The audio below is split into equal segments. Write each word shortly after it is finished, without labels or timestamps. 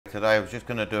Today I was just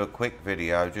going to do a quick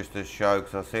video just to show,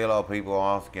 because I see a lot of people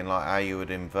asking like how you would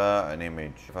invert an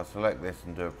image. If I select this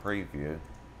and do a preview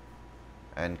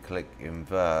and click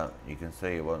invert, you can see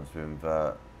it wants to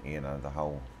invert, you know, the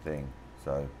whole thing.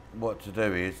 So what to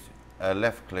do is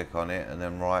left click on it and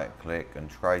then right click and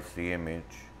trace the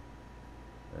image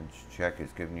and check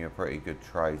it's giving you a pretty good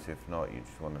trace. If not, you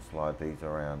just want to slide these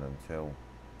around until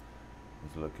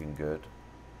it's looking good.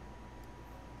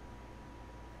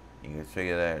 You can see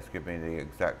there it's giving me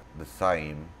the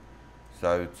same.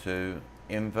 So to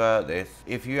invert this,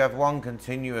 if you have one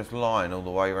continuous line all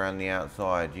the way around the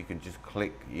outside, you can just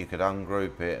click, you could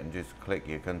ungroup it and just click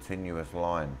your continuous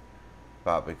line.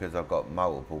 But because I've got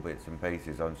multiple bits and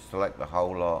pieces, I'll select the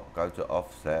whole lot, go to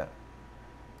offset,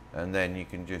 and then you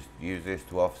can just use this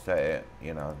to offset it,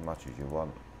 you know, as much as you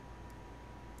want.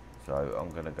 So I'm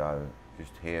going to go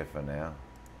just here for now.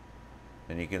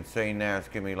 And you can see now it's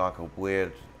giving me like a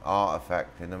weird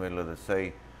artifact in the middle of the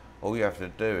sea. All you have to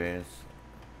do is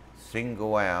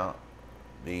single out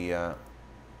the,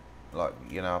 like,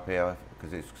 you know, up here,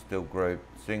 because it's still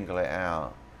grouped, single it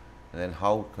out, and then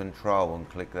hold control and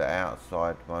click the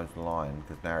outside most line,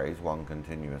 because now it is one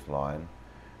continuous line.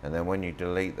 And then when you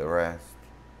delete the rest,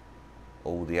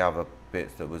 all the other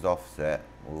bits that was offset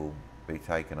will be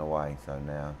taken away. So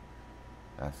now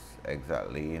that's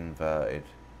exactly inverted.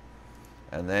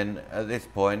 And then at this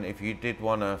point, if you did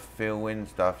want to fill in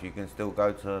stuff, you can still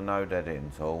go to the node editing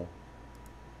tool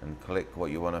and click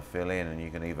what you want to fill in, and you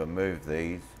can either move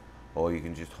these or you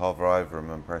can just hover over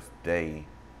them and press D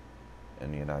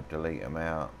and, you know, delete them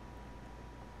out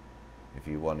if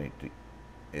you wanted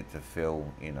it to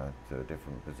fill, you know, to a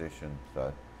different position.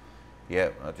 So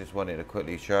yeah, I just wanted to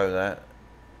quickly show that,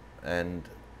 and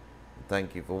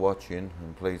thank you for watching,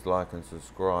 and please like and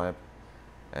subscribe,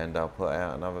 and I'll put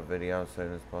out another video as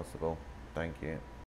soon as possible. Thank you.